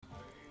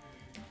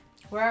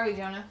Where are we,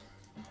 Jonah?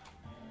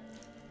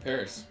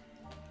 Paris.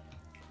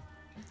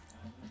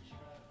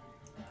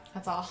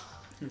 That's all.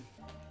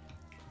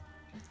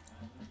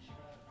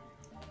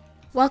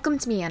 Welcome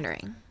to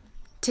Meandering.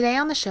 Today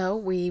on the show,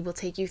 we will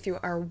take you through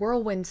our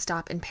whirlwind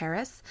stop in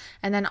Paris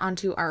and then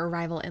onto our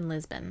arrival in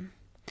Lisbon.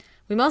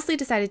 We mostly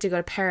decided to go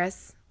to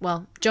Paris.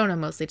 Well, Jonah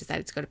mostly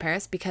decided to go to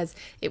Paris because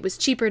it was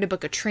cheaper to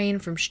book a train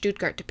from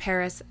Stuttgart to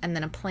Paris and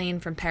then a plane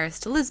from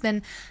Paris to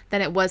Lisbon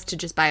than it was to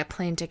just buy a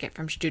plane ticket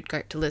from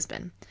Stuttgart to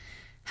Lisbon.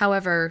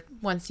 However,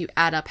 once you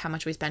add up how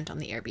much we spent on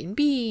the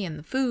Airbnb and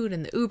the food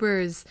and the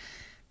Ubers...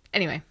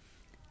 Anyway,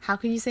 how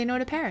can you say no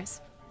to Paris?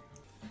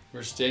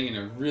 We're staying in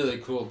a really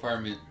cool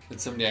apartment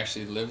that somebody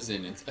actually lives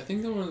in. It's, I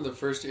think, one of the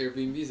first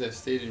Airbnbs I've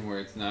stayed in where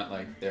it's not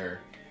like their...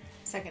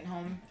 Second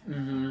home.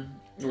 Mm-hmm.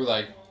 We're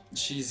like,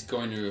 she's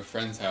going to a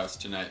friend's house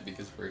tonight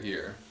because we're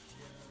here.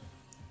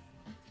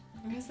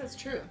 I guess that's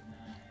true.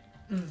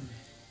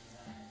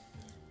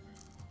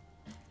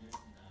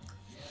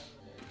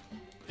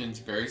 And it's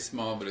very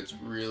small, but it's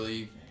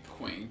really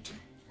quaint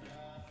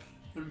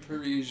and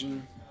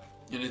Parisian.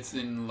 And it's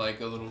in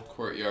like a little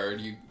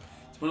courtyard.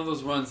 It's one of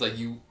those ones like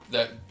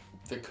the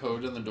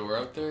code on the door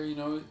out there, you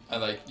know,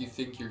 you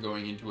think you're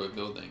going into a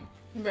building.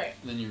 Right.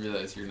 And then you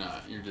realize you're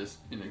not. You're just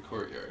in a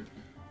courtyard.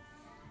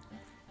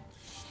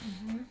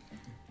 Mm-hmm.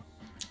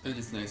 And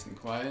it's nice and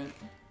quiet.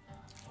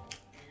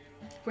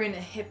 We're in a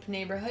hip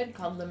neighborhood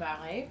called Le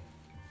Marais.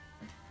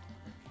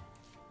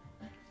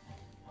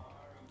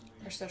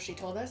 Or so she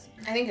told us.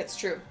 I think it's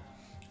true.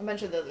 A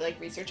bunch of the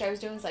research I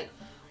was doing was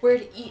where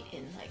to eat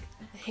in the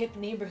hip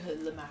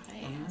neighborhood Le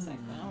Marais. I was like,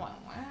 wow.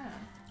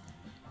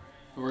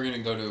 We're going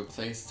to go to a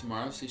place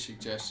tomorrow she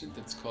suggested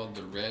that's called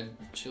the Red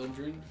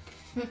Children.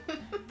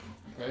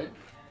 Right?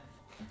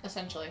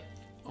 Essentially.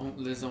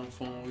 Les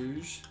Enfants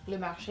Rouges. Le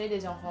marché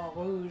des enfants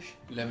rouges.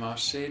 Le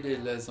marché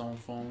des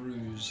enfants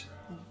rouges.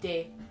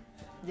 Des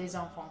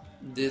enfants.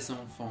 Des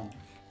enfants.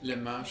 Le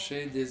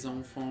marché des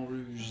enfants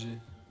rouges.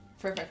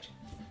 Perfect.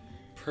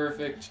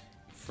 Perfect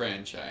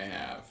French I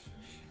have.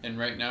 And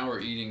right now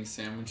we're eating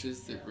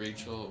sandwiches that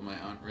my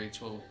Aunt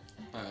Rachel,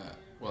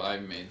 I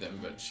made them,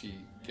 but she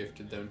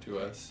gifted them to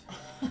us.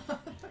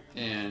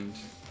 And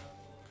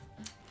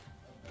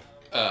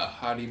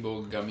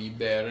Haribo gummy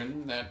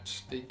bearen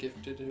that they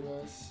gifted to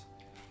us.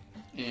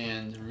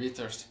 And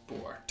Ritter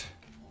Sport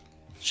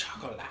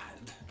chocolate.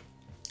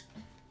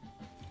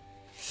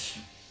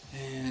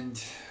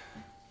 And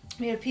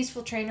we had a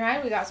peaceful train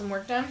ride. We got some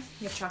work done.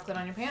 You have chocolate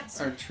on your pants.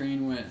 our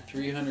train went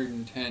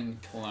 310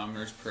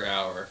 kilometers per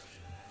hour.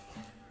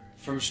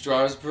 From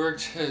Strasbourg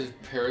to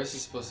Paris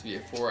is supposed to be a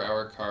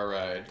 4-hour car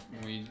ride.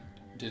 We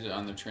did it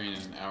on the train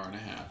in an hour and a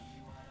half.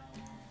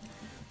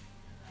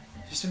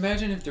 Just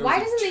imagine if there was Why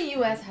doesn't the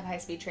U.S. have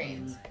high-speed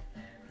trains?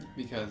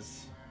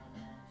 Because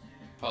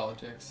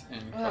politics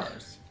and Ugh.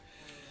 cars.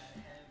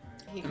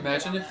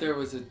 Imagine if there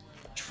was a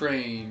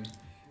train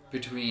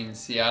between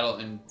Seattle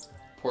and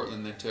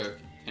Portland that took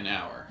an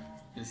hour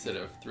instead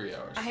of 3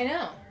 hours. I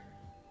know.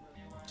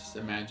 Just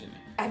imagine it.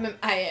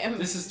 I am.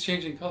 This is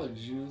changing color. Did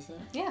you notice that?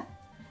 Yeah.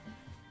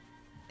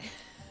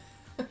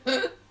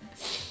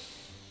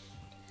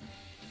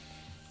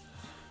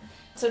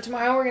 So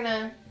tomorrow we're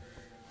gonna...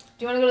 Do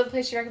you want to go to the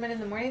place you recommended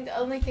in the morning? The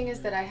only thing is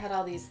that I had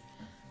all these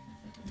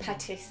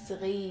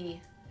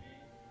pâtisseries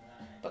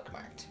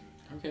bookmarked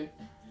Okay.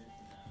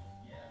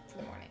 for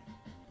the morning.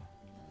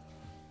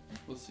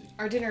 We'll see.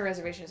 Our dinner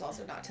reservation is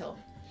also not till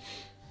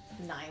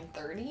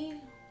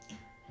 9:30.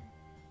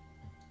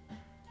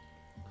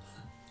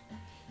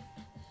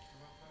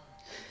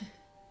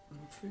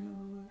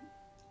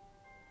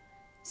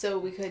 So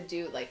we could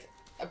do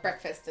a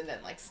breakfast and then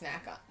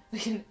snack on. We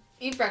can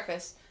eat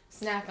breakfast,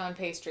 snack on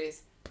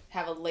pastries,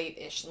 have a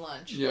late-ish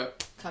lunch.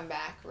 Yep. Come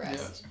back,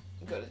 rest,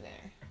 go to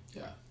dinner.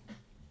 Yeah.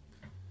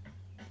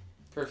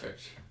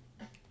 Perfect.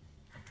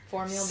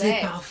 4-meal C'est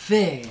day.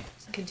 parfait.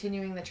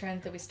 Continuing the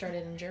trend that we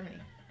started in Germany.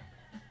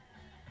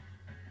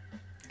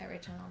 At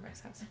Rachel and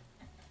Albrecht's house.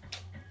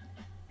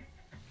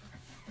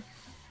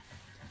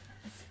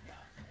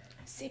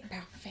 C'est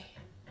parfait.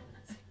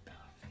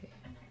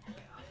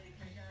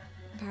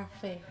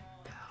 Parfait.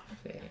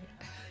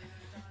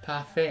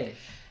 Parfait.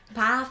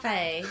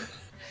 Parfait.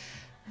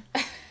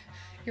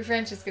 Your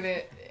French is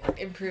gonna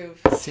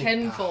improve C'est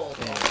tenfold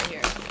parfait.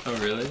 here. Oh,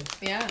 really?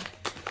 Yeah.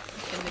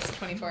 In this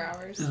 24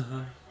 hours.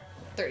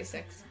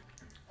 36.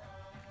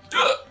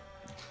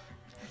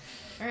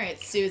 Alright,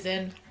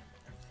 Susan.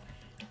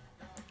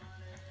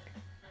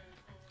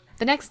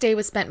 The next day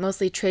was spent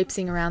mostly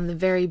traipsing around the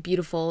very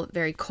beautiful,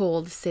 very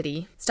cold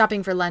city,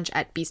 stopping for lunch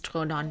at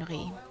Bistrot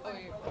d'Henri.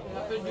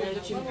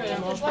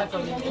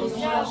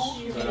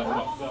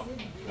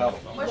 Yeah.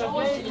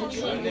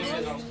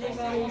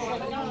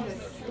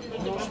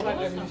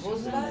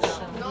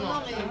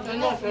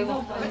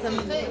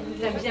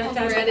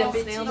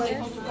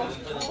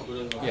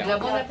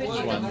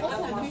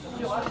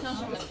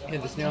 Yeah,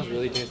 the snails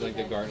really taste like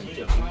the garden.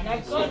 Isn't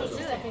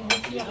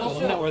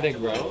that where they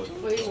grow?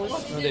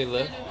 Where they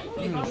live?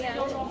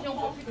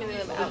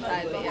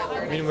 Outside, but yeah.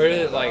 I mean, where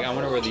did I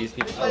wonder where these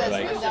people are,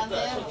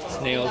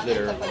 snails that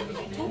are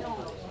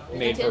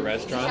made for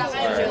restaurants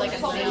are... Like a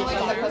snail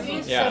killer.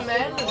 Yeah.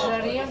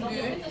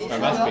 There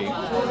must be.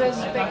 If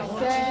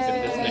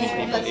this many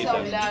people eat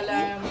them.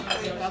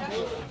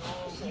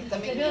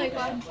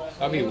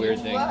 That'd be a weird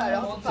thing. So,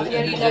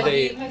 and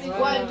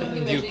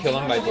then do you kill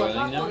them by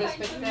boiling them?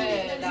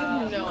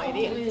 No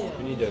idea.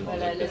 We need to look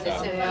this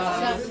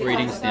up. We're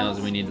eating snails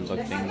and we need to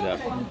look things up.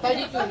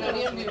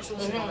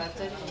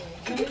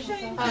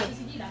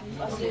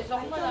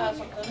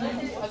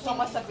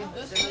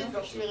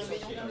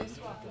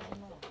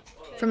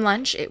 From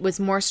lunch, it was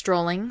more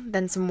strolling,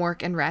 then some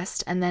work and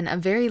rest, and then a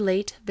very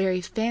late,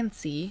 very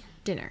fancy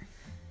dinner.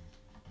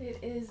 It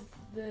is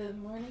the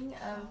morning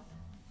of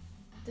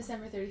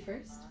December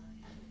 31st.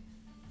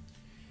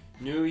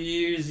 New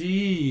Year's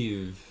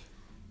Eve.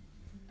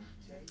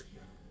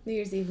 New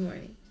Year's Eve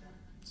morning.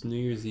 It's New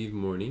Year's Eve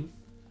morning,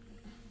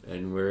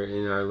 and we're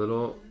in our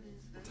little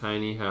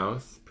tiny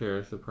house,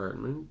 Paris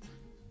apartment,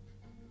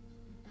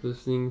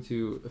 listening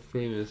to a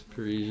famous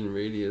Parisian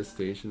radio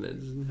station that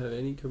doesn't have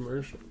any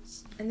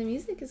commercials. And the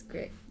music is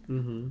great.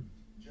 Mm-hmm.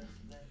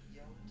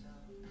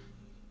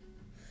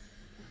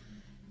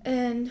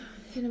 And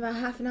in about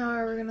half an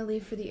hour, we're going to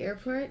leave for the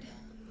airport.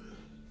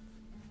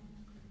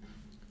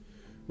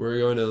 We're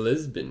going to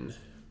Lisbon,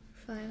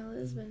 Flying to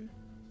Lisbon.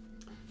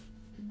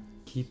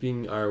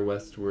 keeping our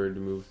westward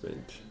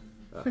movement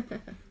up.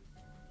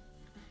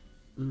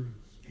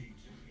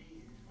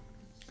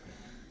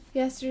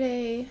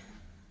 Yesterday,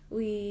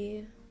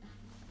 we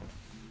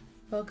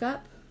woke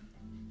up,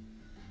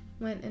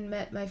 went and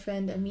met my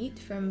friend Amit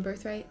from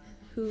Birthright,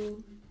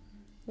 who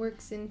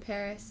works in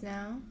Paris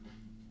now.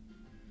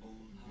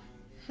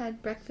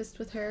 Had breakfast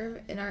with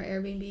her in our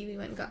Airbnb. We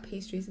went and got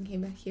pastries and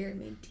came back here and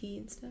made tea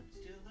and stuff.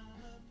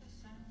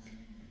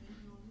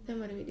 Then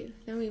what did we do?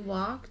 Then we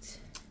walked.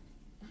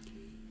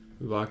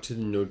 We walked to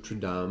Notre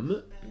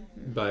Dame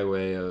by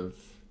way of...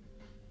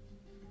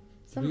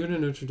 Did we go to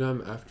Notre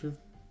Dame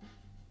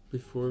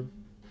before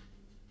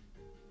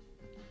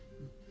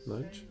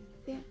lunch?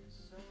 Yeah.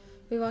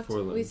 We walked.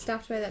 Before lunch. We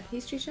stopped by that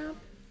pastry shop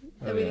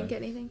that we didn't get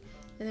anything,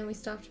 and then we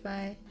stopped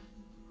by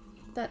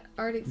that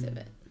art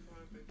exhibit.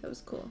 That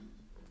was cool.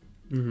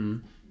 Mm-hmm.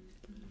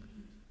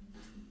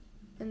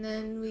 And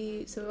then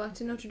we walked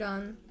to Notre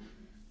Dame,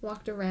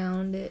 walked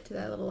around it to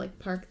that little like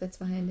park that's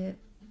behind it.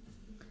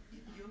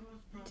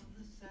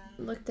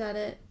 Looked at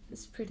it.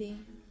 It's pretty.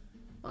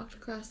 Walked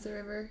across the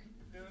river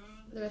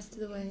the rest of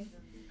the way,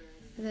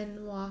 and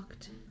then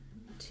walked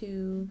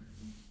to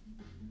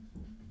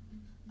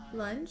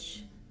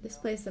lunch. This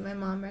place that my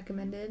mom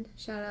recommended.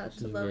 Shout out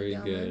to Lo Very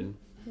Gelman. good.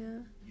 Yeah.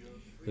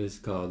 It's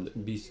called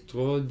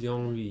Bistrot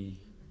d'Henri.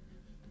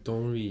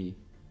 D'Henri.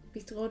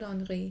 Bistrot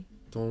d'Henri.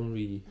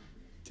 D'Henri.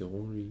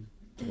 D'Henri.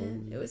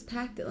 And it was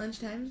packed at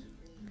lunchtime.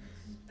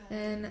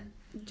 And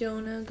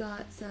Jonah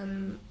got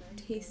some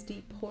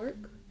tasty pork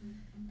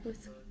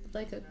with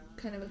like a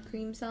kind of a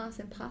cream sauce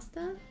and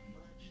pasta.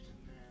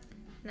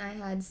 And I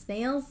had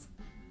snails.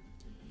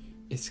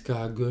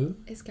 Escargot.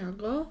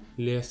 Escargot.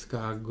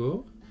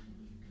 L'escargot.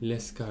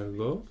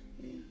 L'escargot.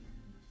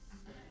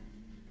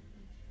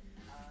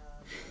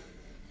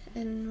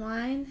 And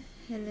wine.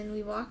 And then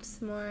we walked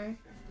some more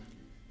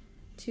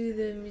to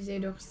the Musée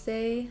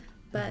d'Orsay.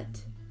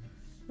 But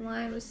the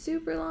line was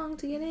super long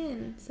to get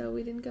in. So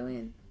we didn't go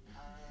in.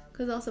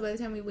 Because also by the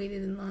time we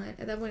waited in line,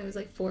 at that point it was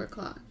like 4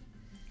 o'clock.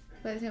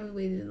 By the time we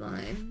waited in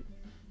line,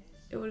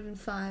 it would have been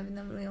 5, and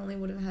then we only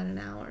would have had an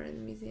hour in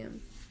the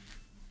museum.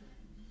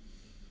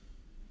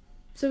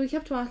 So we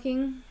kept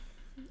walking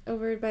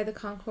over by the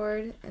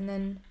Concorde, and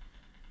then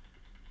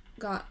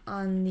got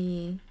on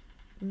the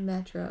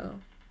metro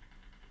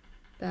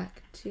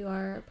back to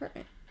our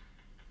apartment.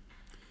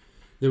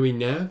 Then we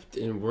napped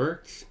and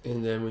worked,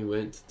 and then we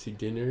went to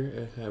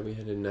dinner. We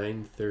had a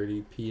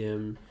 9:30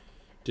 p.m.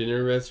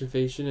 dinner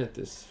reservation at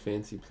this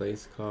fancy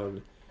place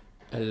called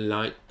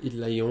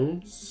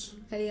Alliance.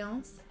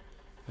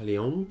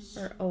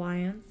 Or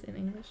Alliance in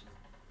English.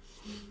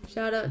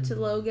 Shout out to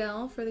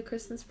Logel for the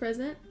Christmas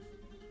present.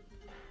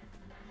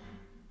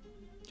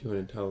 Do you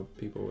want to tell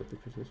people what the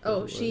Christmas present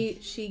Oh, was?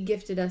 she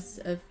gifted us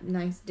a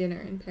nice dinner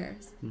in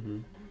Paris. Mm-hmm.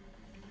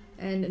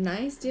 And a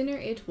nice dinner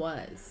it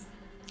was.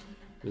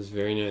 It was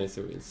very nice.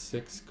 It was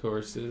 6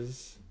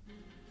 courses,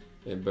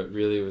 but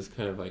really it was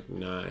kind of like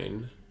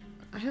 9.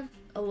 I have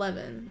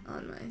 11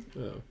 on mine.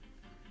 Oh.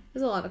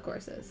 There's a lot of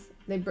courses.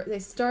 They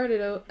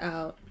started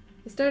out.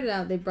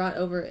 They brought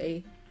over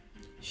a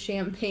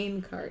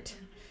champagne cart,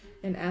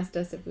 and asked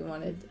us if we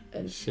wanted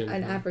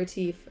an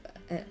aperitif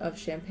of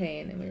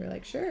champagne, and we were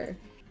like, sure.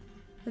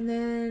 And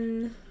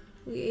then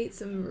we ate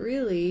some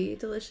really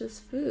delicious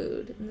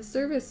food, and the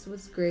service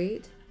was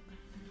great.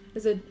 It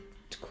was a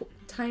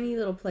tiny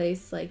little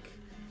place, like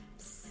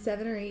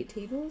 7 or 8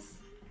 tables.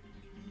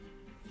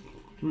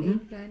 Mm-hmm.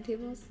 8, 9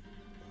 tables.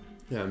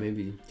 Yeah,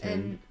 maybe 10.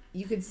 And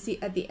you could see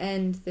at the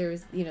end there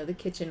was, the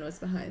kitchen was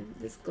behind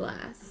this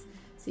glass,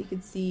 so you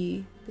could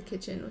see the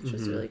kitchen, which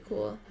was really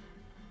cool.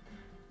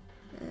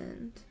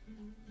 And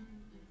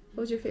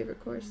what was your favorite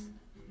course?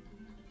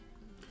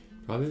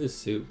 Probably the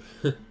soup.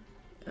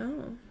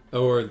 Oh,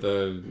 Or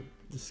the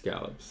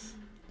scallops.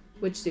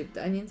 Which soup?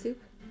 The onion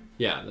soup?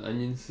 Yeah, the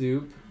onion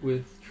soup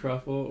with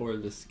truffle or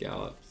the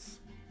scallops.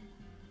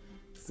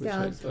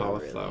 Scallops which had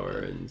cauliflower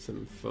and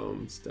some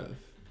foam stuff.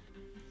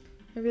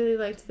 I really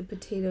liked the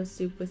potato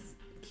soup with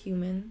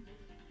cumin.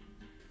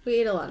 We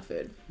ate a lot of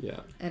food. Yeah.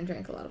 And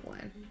drank a lot of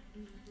wine.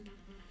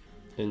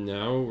 And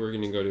now we're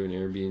going to go to an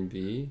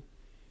Airbnb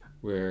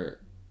where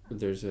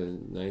there's a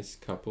nice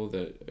couple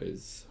that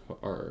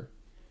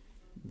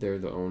they're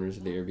the owners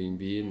of the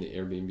Airbnb, and the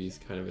Airbnb is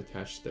kind of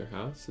attached to their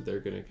house, so they're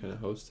going to kind of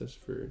host us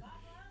for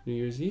New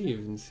Year's Eve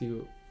and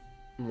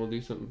we'll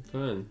do something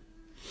fun.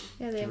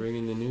 Yeah, to bring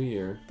in the new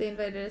year. They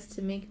invited us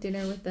to make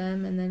dinner with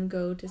them and then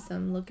go to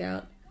some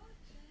lookout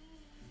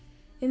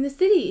in the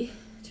city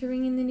to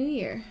ring in the new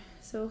year.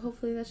 So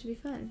hopefully that should be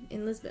fun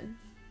in Lisbon.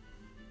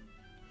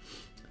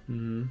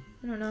 Mm-hmm.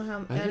 I don't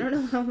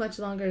know how much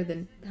longer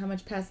than how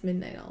much past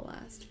midnight I'll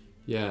last.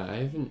 Yeah, I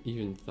haven't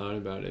even thought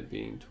about it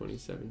being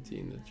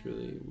 2017. That's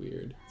really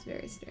weird. It's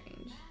very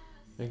strange.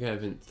 Like I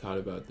haven't thought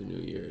about the new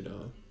year at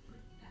all.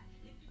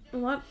 A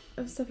lot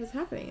of stuff is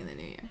happening in the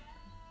new year.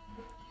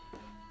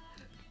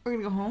 We're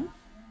gonna go home.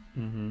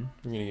 Mm-hmm.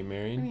 We're gonna get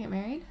married. We're gonna get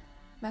married.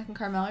 Mac and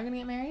Carmel are gonna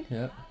get married.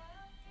 Yep.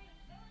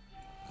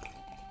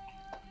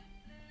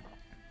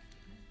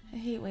 I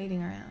hate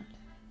waiting around.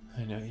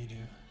 I know you do.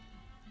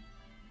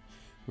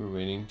 We're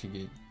waiting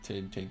to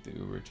take the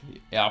Uber to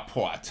the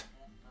airport.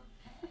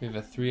 We have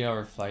a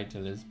 3-hour flight to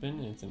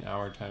Lisbon. It's an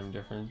hour time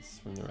difference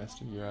from the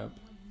rest of Europe.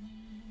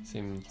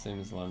 Same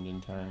as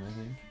London time, I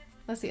think.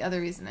 That's the other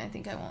reason I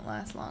think I won't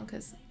last long,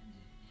 because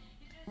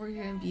we're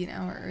going to be an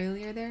hour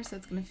earlier there, so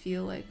it's going to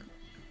feel like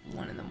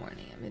 1 a.m.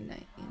 at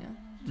midnight, you know?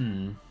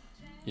 Mm.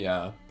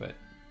 Yeah, but...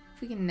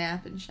 If we can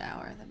nap and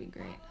shower, that'd be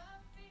great.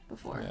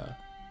 Before. Yeah.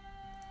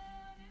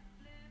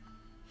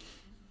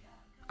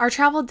 Our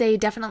travel day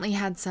definitely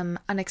had some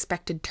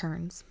unexpected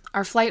turns.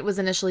 Our flight was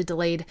initially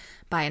delayed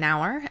by an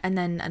hour, and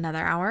then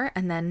another hour,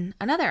 and then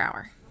another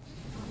hour.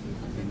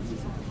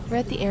 We're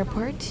at the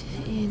airport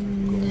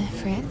in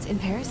France, in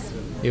Paris.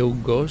 Eu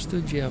gosto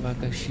de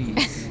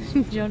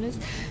abacaxis. Jonah's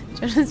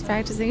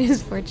practicing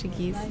his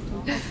Portuguese.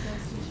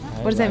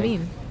 What does that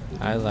mean?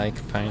 I like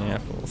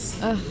pineapples.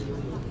 Ugh,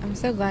 I'm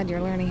so glad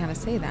you're learning how to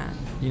say that.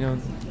 You know,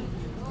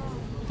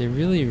 they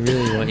really,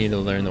 really want you to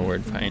learn the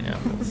word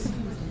pineapples.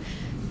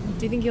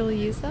 Do you think you'll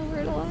use that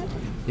word a lot?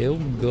 Eu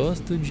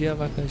gosto de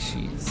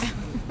abacaxis.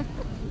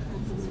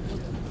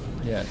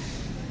 Yeah.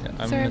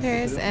 So we're in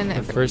Paris, and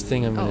the first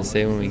thing I'm going to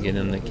say when we get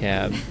in the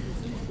cab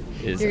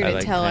is you're going I to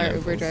like tell pineapples.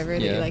 our Uber driver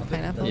that you like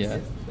pineapples? Yeah.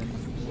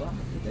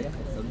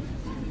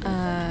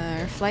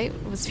 Our flight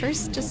was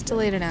first just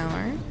delayed an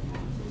hour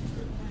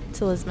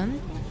to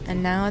Lisbon,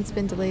 and now it's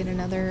been delayed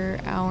another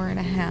hour and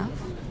a half.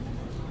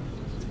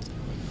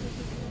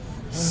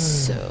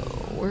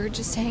 So we're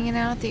just hanging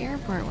out at the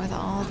airport with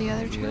all the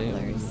other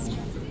travelers.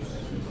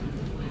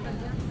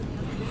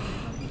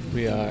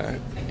 We are,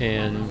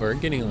 and we're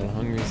getting a little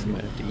hungry, so we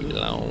might have to eat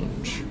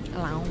lounge.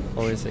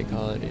 Or as they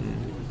call it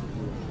in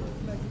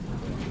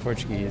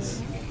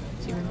Portuguese.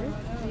 Do you remember?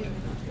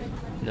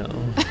 No.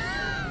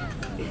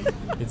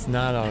 It's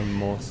not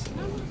almoço.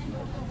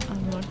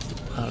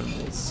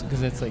 Almoço. Because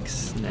that's like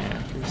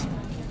snack or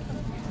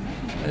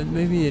something.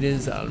 Maybe it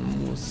is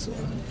almoço.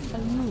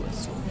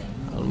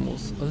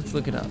 Almoço. Let's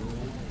look it up.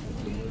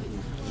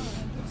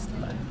 It's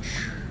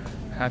lunch.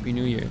 Happy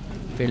New Year.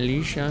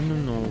 Feliz Ano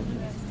Novo.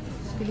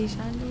 Feliz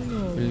Ano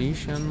Novo.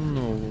 Feliz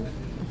Ano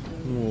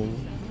Novo.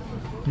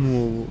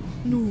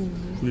 Novo.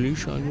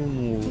 Feliz Ano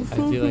Novo.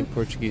 I feel like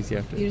Portuguese, you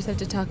have to... You just have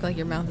to talk like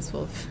your mouth is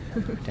full of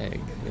food.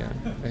 Egg, yeah.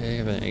 I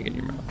have an egg in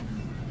your mouth.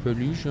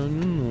 Feliz Ano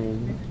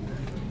Novo.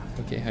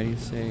 Okay, how do you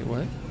say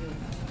what?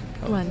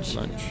 Oh, Lunch.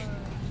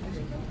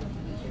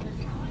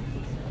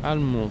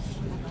 Almoço.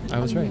 I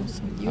was right.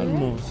 You were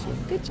Almoço.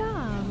 right? Good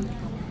job.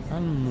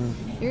 Almoço.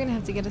 You're going to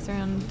have to get us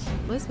around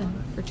Lisbon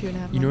for 2.5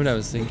 months. You know what I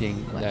was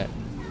thinking? What? That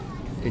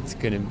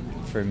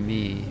for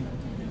me,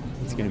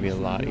 it's gonna be a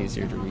lot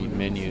easier to read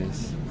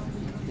menus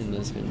in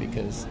Lisbon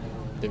because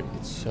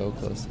it's so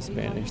close to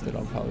Spanish that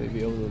I'll probably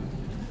be able to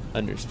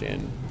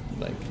understand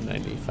like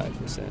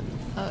 95%.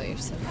 Oh, you're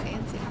so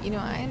fancy. You know,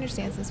 I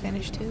understand some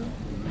Spanish too.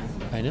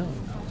 I know.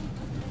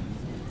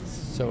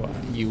 So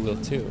you will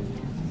too.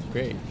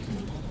 Great.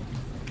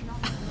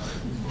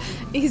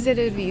 You said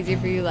it would be easier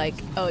for you, like,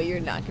 oh,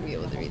 you're not going to be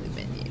able to read the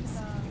menus.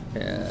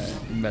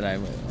 But I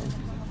will.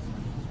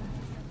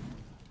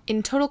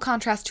 In total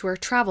contrast to our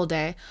travel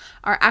day,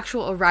 our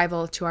actual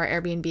arrival to our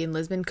Airbnb in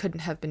Lisbon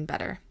couldn't have been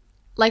better.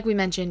 Like we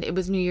mentioned, it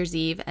was New Year's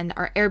Eve, and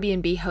our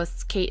Airbnb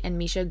hosts Kate and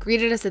Misha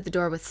greeted us at the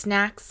door with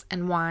snacks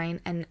and wine,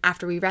 and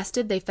after we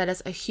rested, they fed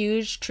us a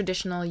huge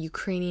traditional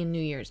Ukrainian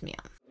New Year's meal.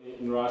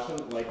 In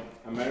Russian, like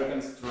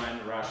Americans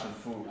trying Russian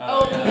food.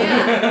 Oh,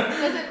 yeah.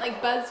 Doesn't,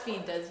 like,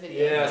 BuzzFeed does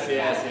videos. Yes.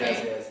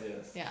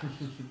 Yeah.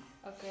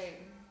 Okay.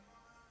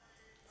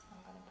 So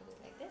I'm going to put it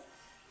like this.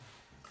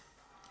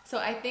 So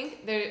I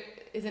think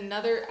there's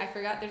another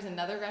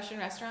Russian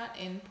restaurant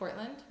in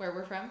Portland, where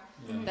we're from,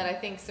 that I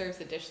think serves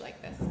a dish like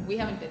this. We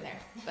haven't been there,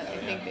 but I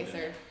think they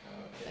serve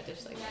a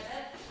dish like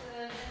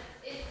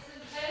this.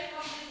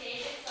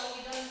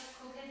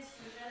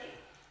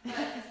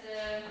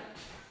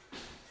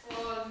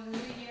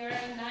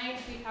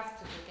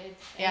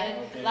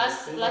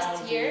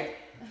 Last year,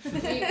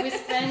 we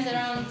spent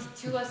around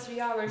 2 or 3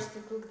 hours to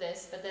cook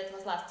this, but that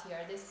was last year.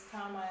 This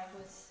time I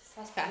was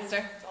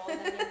faster.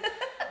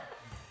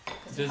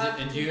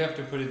 And do you have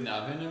to put it in the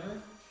oven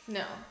ever?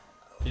 No.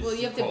 It's Well,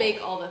 you have to cold.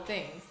 bake all the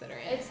things that are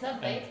in it. It's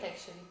not baked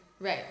actually.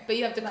 Right, but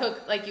you have to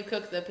cook, like you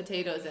cook the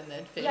potatoes and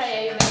the fish.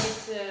 Yeah, you make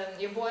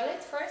it. You boil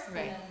it first,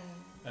 Right.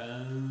 and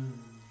then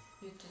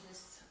you do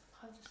this.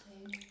 How to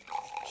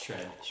say?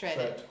 Shred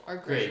it or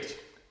Grate.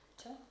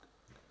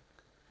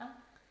 Huh?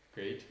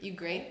 Grate. You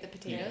grate the You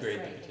potatoes. grate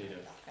the Grate it.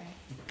 potatoes. Okay.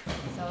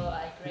 So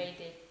I grate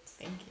it.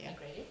 Thank you. I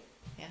grate it.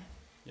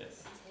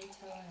 Yes.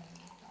 Potato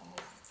and all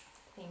this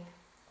thing.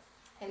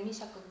 And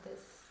Misha cooked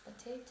this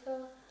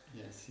potato.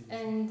 Yes.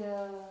 And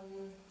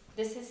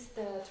this is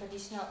the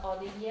traditional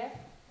Olivier,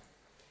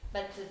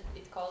 but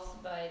it calls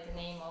by the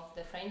name of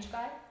the French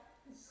guy.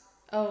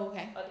 Oh,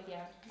 okay.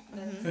 Olivier.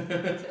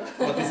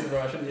 What is it,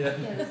 Russian? Yeah.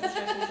 Yeah, this is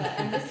Russian.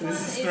 And this one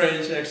This is is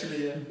strange,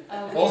 actually.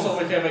 Yeah. Also,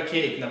 we have a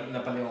cake,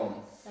 Napoleon.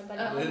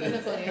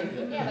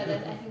 Napoleon. Yeah, but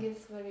I think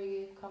it's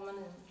very common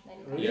in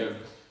many countries.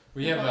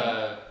 We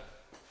have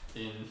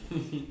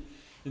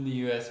in the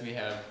U.S. we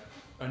have.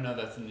 Oh no,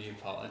 that's a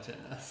Neapolitan.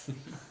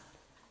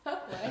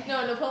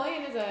 No,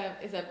 Napoleon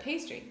is a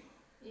pastry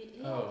Yeah,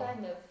 Oh.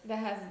 kind of. that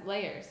has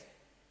layers.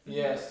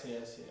 Yes.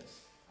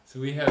 So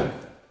we have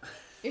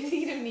You're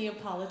thinking of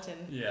Neapolitan,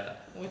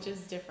 which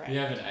is different. we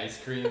have an ice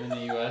cream in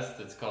the U.S.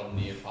 that's called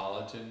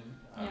Neapolitan.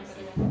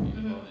 Obviously,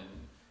 Neapolitan. Neapolitan.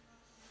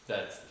 And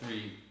that's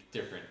 3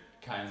 different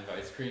kinds of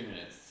ice cream, and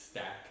it's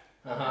stacked.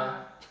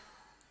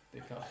 They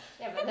call it.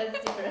 Yeah, but that's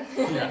different.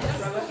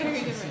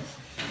 Very different.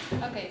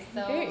 Okay,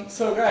 so Okay.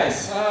 So,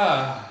 guys,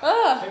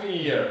 Oh, Happy New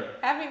Year.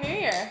 Happy New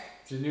Year.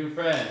 To new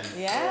friends.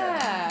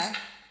 Yeah.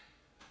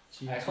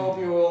 I hope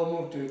you will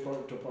move to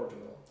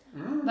Portugal.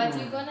 but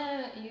you're going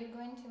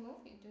to move?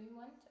 Do you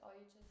want, or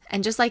you just?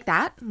 And just like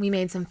that, we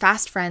made some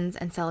fast friends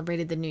and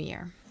celebrated the new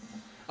year.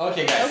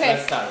 Okay, guys, Okay.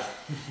 let's start.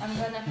 I'm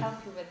gonna help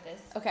you with this.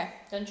 Okay.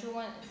 Don't you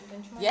want?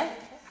 Yeah.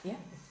 to Yeah.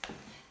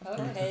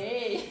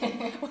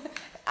 Okay.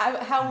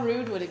 How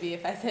rude would it be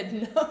if I said no?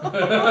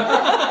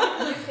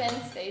 You can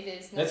say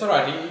this. No? That's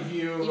alright. If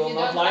you If will you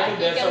not don't like it, you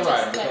that's can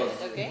alright. just let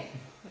Because it, okay?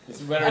 it's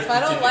very If I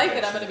don't specific, like it,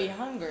 I'm actually. gonna be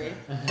hungry.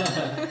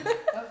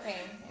 Okay.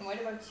 And what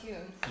about you?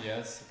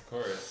 Yes, of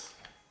course.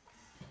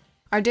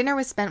 Our dinner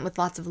was spent with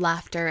lots of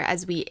laughter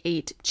as we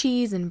ate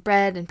cheese and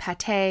bread and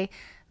pate,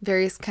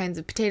 various kinds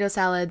of potato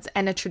salads,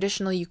 and a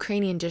traditional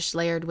Ukrainian dish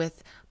layered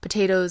with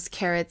potatoes,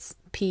 carrots,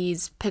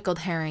 peas, pickled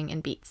herring,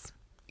 and beets.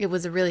 It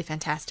was a really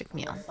fantastic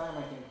meal. Next time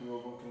I think we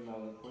will go to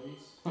another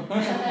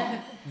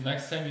place.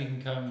 Next time you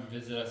can come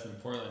visit us in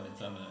Portland.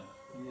 It's on the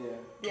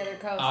The other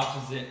coast.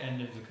 opposite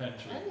end of the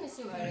country. Let me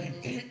see where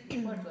it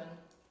is. Portland.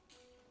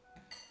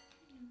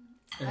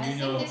 And I you think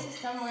know, this is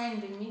somewhere in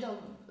the middle,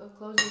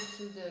 closer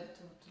to the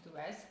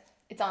west.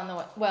 It's on the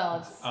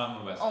it's on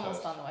the west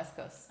almost coast. on the west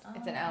coast.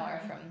 It's an Oh, hour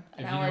okay. from If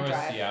an you know hour where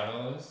drive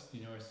Seattle is,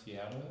 you know where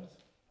Seattle is?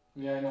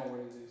 Yeah, I know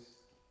where it is.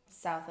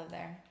 south of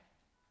there.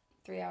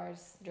 3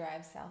 hours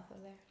drive south of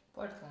there.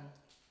 Portland,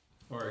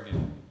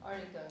 Oregon.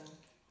 Oregon,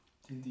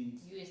 Indeed.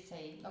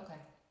 USA. Okay.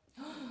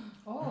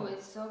 Oh,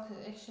 it's so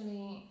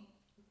actually.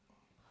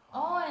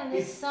 Oh, and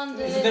it's on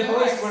the Is it the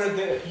place north. where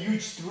the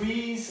huge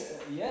trees?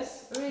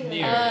 Yes? Really? Near,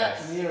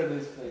 yes. Near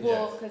this place.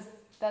 Well, because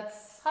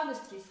that's How the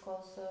streets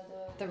called? So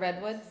the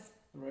redwoods,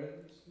 Right?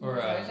 Or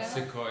Georgia?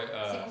 Sequoia.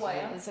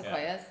 Sequoia. the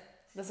sequoias.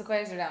 The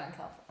sequoias are down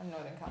in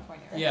Northern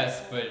California, right? Yes,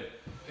 but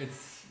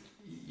it's.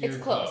 You're It's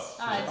close.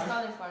 It's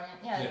California.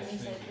 Yeah, Yes, we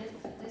said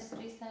thank this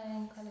streets are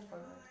in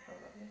California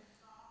probably.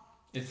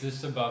 It's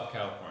just above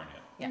California.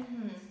 Yeah.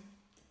 Mm-hmm.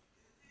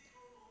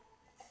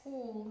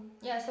 Cool.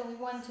 Yeah, so we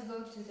want to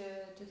go to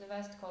the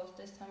west coast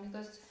this time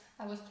because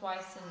I was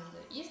twice in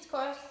the east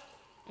coast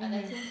and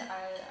I think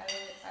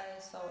I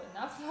saw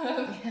enough.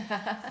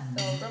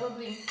 So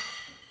probably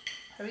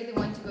I really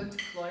want to go to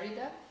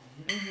Florida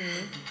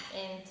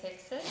and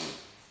Texas.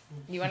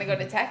 You want to go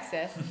to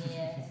Texas?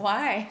 Yeah.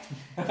 Why?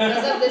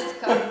 Because of this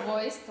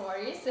cowboy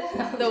stories.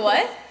 The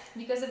what?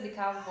 Because of the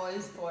cowboy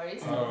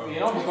stories. Oh. You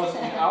know, because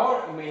in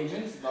our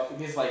imagines,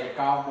 it is like a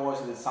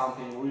cowboys and it's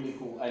something really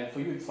cool, and for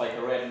you it's like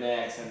a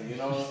rednecks, and you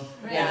know.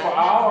 Yeah.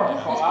 And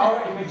for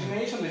our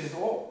imagination, this is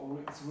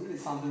it's really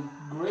something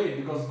great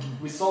because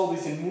we saw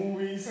this in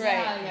movies.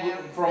 Right. Yeah,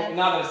 From that's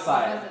another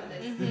side. because of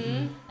this.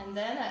 Mm-hmm. And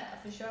then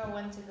for sure I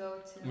want to go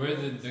to. Where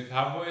the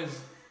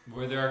cowboys,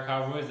 where there are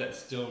cowboys that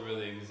still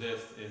really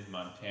exist is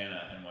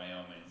Montana and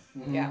Wyoming.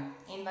 Mhm. Yeah.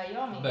 In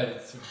Wyoming. But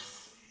it's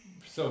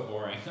so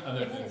boring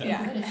other than that.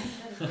 Yeah. It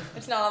is.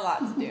 There's not a lot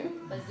to do.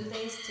 But do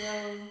they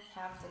still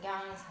have the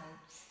guns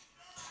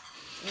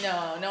and No,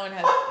 no one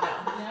has. No.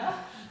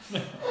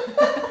 no?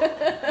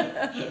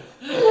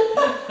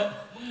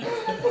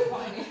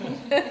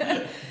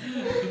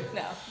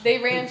 No. They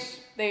ranch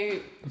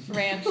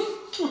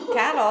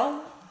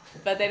cattle,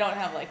 but they don't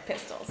have like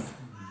pistols.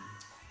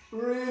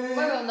 Really? We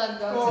will not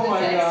go Oh to my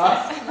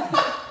Texas.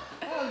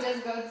 We will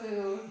just go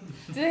to.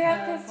 Do they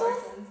have pistols?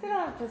 Portland. They don't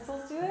have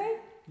pistols, do they?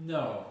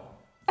 No.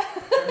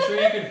 I'm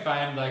sure you could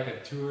find like a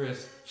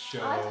tourist show.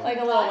 Like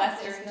a little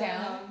That western is-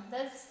 town. No,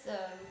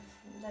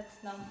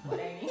 that's not what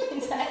I need.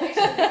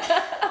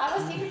 I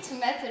was thinking to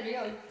meet a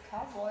real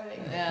cowboy. Like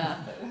Yeah.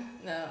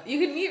 No, you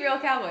can meet real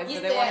cowboys, Is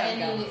but they there won't have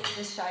any guns.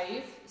 the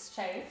sheriffs?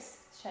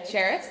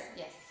 Sheriffs?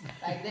 Yes.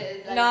 Like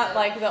the Not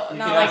like You not can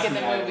like ask in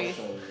the me, I will movies.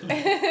 show you. You can be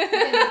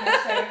the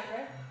sheriff,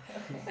 right?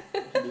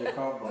 Okay. Be a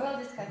cowboy. We'll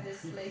discuss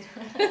this later.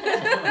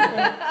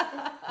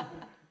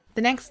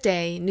 The next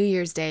day, New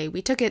Year's Day,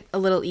 we took it a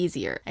little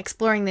easier,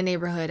 exploring the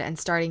neighborhood and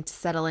starting to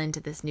settle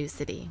into this new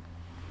city.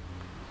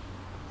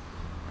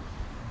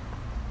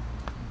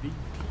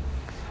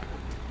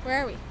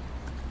 Where are we?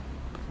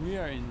 We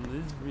are in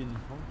Lisbon,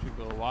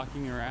 Portugal,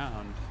 walking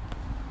around.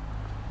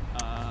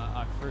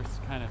 Our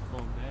first kind of full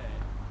day.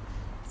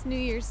 It's New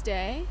Year's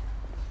Day.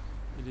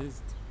 It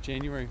is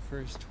January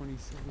 1st,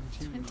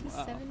 2017.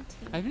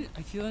 2017.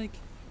 I feel like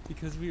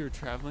because we were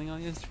traveling all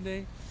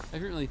yesterday, I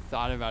haven't really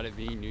thought about it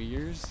being New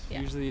Year's.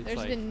 Yeah. Usually it's There's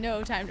like, been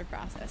no time to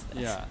process this.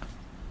 yeah.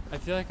 I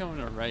feel like I want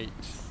to write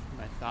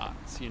my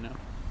thoughts, you know?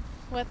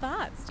 What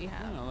thoughts do you I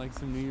have? don't know, like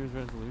some New Year's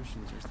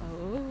resolutions or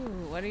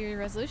something. Oh, what are your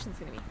resolutions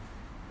going to be?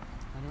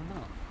 I don't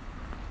know.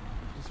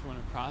 Just want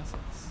to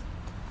process.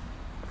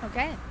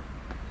 Okay.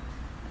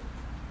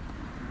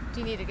 Do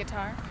you need a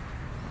guitar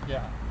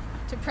Yeah,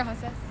 to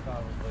process?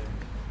 probably.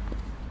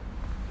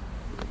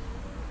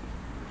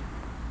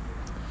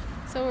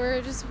 So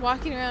we're just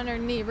walking around our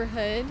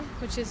neighborhood,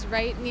 which is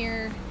right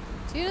near.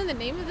 Do you know the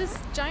name of this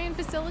giant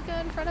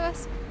basilica in front of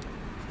us?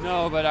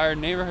 No, but our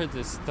neighborhood's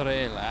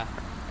Estrela.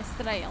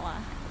 Estrela.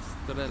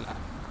 Estrela.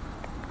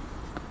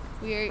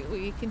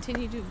 We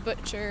continue to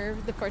butcher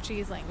the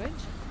Portuguese language,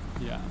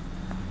 Yeah.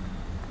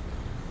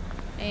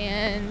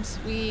 and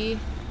we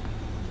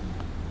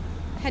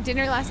had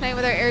dinner last night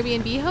with our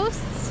Airbnb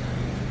hosts.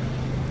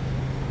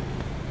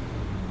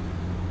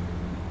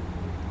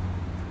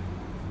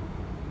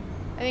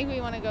 I think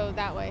we want to go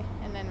that way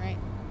and then right.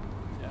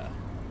 Yeah.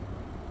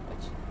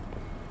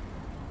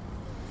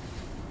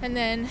 And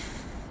then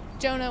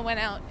Jonah went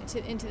out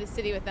into the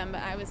city with them,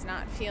 but I was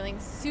not feeling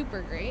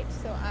super great,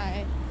 so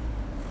I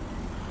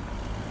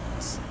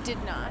did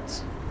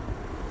not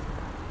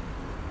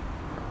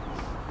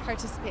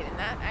participate in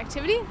that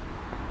activity.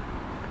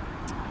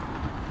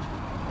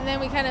 And then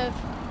we kind of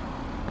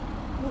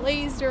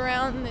lazed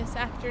around this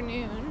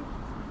afternoon.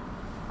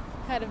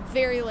 Had a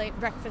very late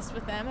breakfast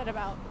with them at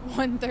about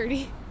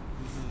 1:30.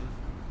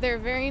 They're a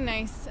very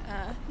nice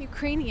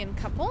Ukrainian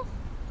couple.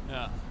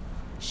 Yeah.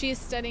 She is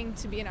studying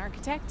to be an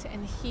architect,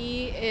 and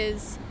he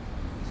is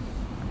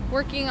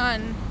working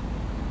on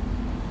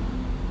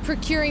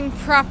procuring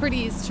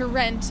properties to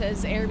rent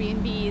as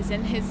Airbnbs,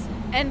 and their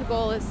end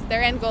goal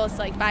is to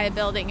like buy a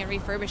building and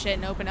refurbish it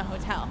and open a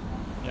hotel.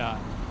 Yeah.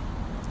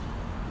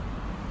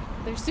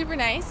 They're super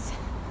nice.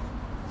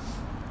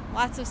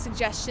 Lots of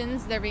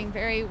suggestions. They're being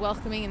very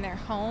welcoming in their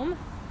home.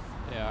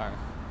 They are.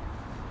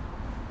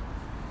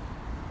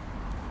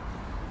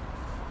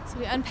 So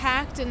we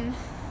unpacked and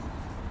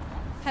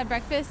had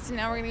breakfast, and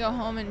now we're going to go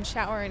home and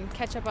shower and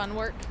catch up on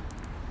work.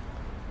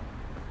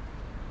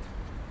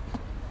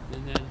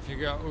 And then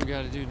figure out what we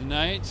got to do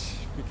tonight,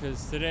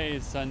 because today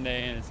is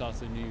Sunday and it's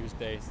also New Year's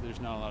Day, so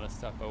there's not a lot of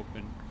stuff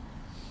open.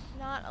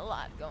 Not a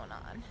lot going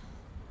on.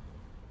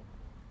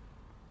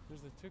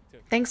 There's a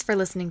tuk-tuk. Thanks for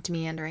listening to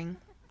Meandering.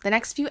 The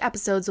next few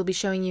episodes will be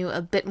showing you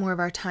a bit more of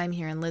our time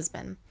here in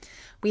Lisbon.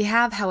 We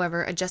have,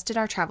 however, adjusted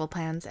our travel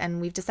plans,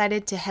 and we've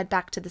decided to head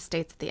back to the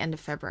States at the end of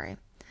February.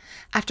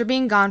 After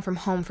being gone from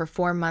home for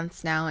 4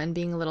 months now and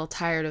being a little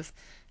tired of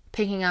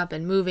picking up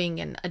and moving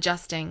and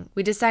adjusting,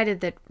 we decided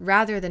that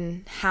rather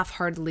than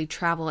half-heartedly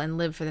travel and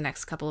live for the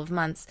next couple of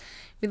months,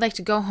 we'd like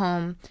to go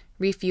home,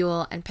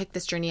 refuel, and pick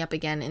this journey up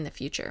again in the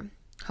future.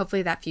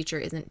 Hopefully that future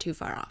isn't too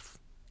far off.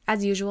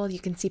 As usual, you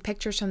can see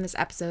pictures from this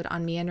episode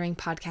on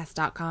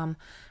meanderingpodcast.com,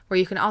 where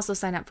you can also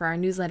sign up for our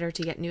newsletter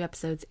to get new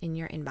episodes in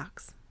your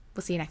inbox.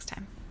 We'll see you next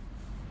time.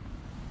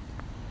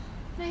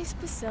 Nice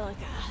basilica.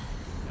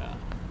 Yeah.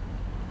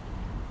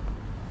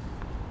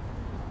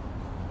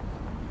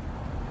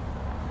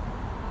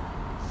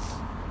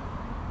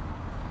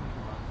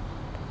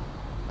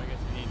 I guess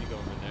we need to go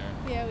over there.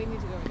 Yeah, we need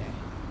to go over there.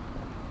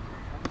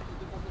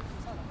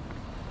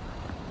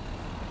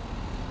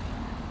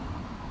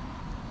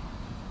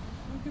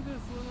 Look at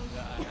this little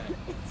guy.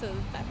 So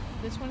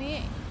that's the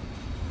 28.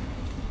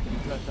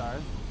 That's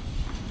ours.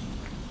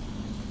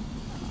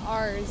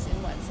 Ours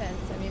in what sense?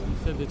 I mean, You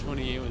said the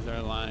 28 was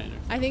our line.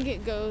 I think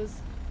it goes.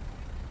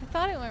 I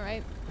thought it went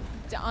right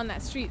on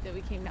that street that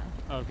we came down,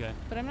 Okay.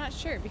 but I'm not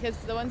sure because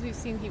the ones we've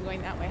seen keep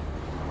going that way.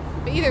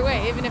 But either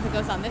way, even if it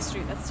goes on this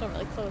street, that's still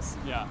really close.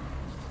 Yeah.